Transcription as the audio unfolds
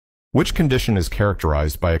Which condition is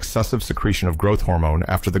characterized by excessive secretion of growth hormone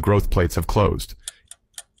after the growth plates have closed?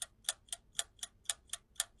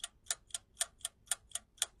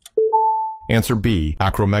 Answer B,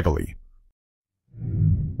 acromegaly.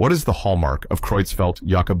 What is the hallmark of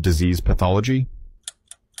Creutzfeldt-Jakob disease pathology?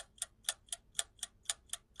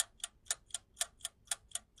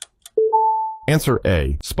 Answer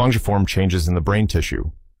A, spongiform changes in the brain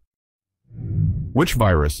tissue. Which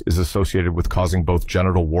virus is associated with causing both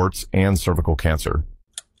genital warts and cervical cancer?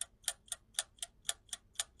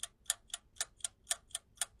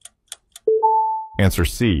 Answer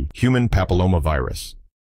C, human papillomavirus.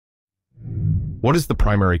 What is the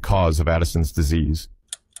primary cause of Addison's disease?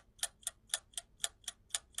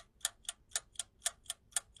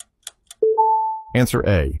 Answer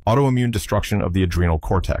A, autoimmune destruction of the adrenal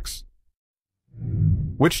cortex.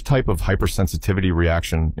 Which type of hypersensitivity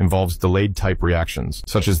reaction involves delayed type reactions,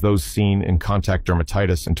 such as those seen in contact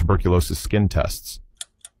dermatitis and tuberculosis skin tests?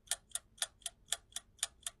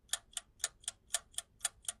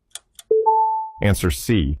 Answer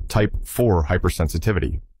C, type 4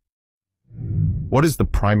 hypersensitivity. What is the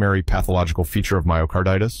primary pathological feature of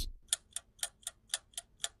myocarditis?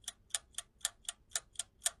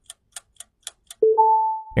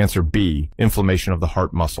 Answer B, inflammation of the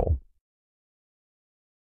heart muscle.